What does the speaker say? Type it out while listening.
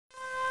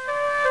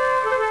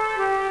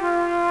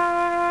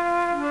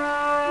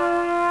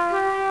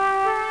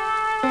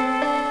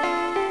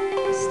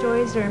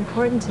stories are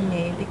important to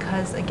me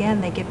because,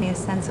 again, they give me a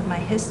sense of my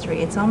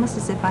history. It's almost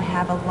as if I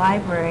have a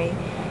library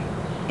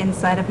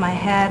inside of my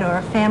head, or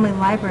a family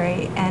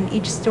library, and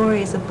each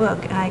story is a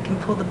book, and I can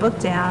pull the book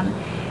down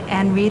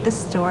and read the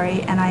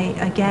story, and I,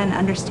 again,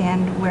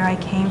 understand where I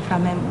came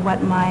from and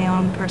what my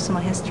own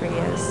personal history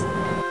is.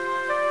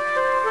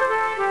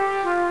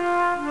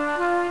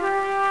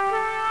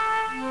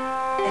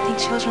 I think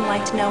children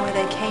like to know where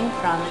they came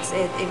from.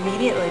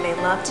 Immediately they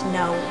love to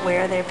know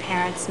where their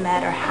parents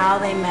met, or how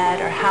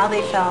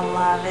they fell in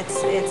love.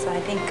 It's I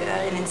think,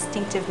 an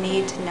instinctive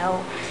need to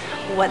know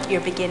what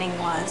your beginning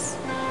was.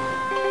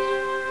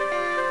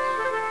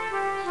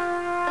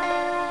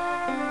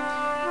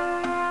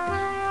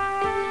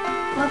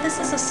 Well, this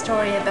is a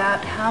story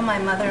about how my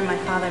mother and my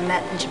father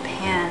met in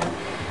Japan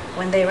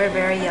when they were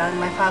very young.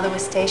 My father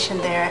was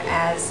stationed there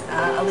as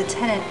a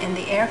lieutenant in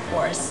the Air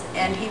Force,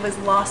 and he was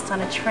lost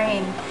on a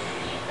train.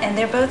 And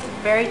they're both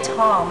very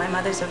tall. My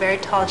mother's a very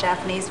tall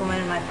Japanese woman,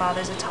 and my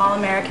father's a tall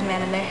American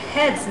man, and their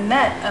heads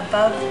met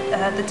above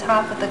the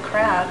top of the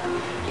crowd.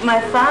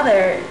 My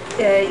father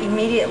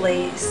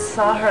immediately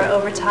saw her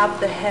over top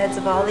the heads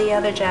of all the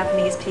other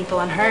Japanese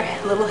people, and her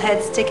little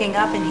head sticking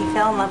up, and he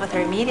fell in love with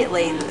her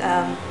immediately.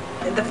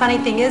 The funny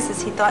thing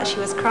is he thought she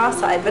was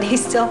cross-eyed, but he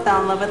still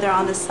fell in love with her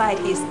on the sight.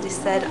 He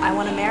said, "I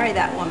want to marry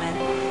that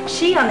woman."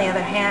 She, on the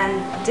other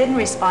hand, didn't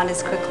respond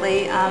as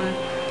quickly.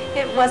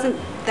 It wasn't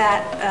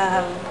that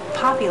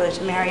popular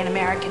to marry an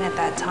American at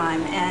that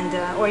time, and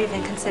or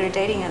even consider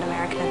dating an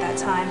American at that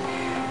time.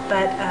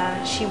 But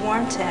she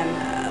warmed him.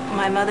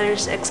 My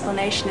mother's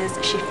explanation is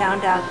that she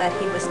found out that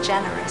he was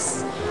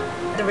generous.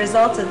 The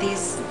result of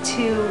these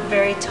two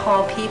very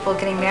tall people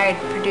getting married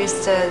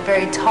produced a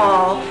very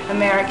tall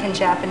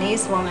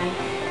American-Japanese woman,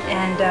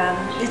 and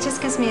it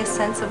just gives me a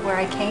sense of where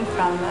I came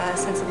from, a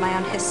sense of my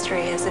own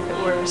history, as if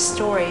it were a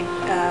story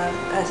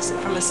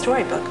from a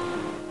storybook.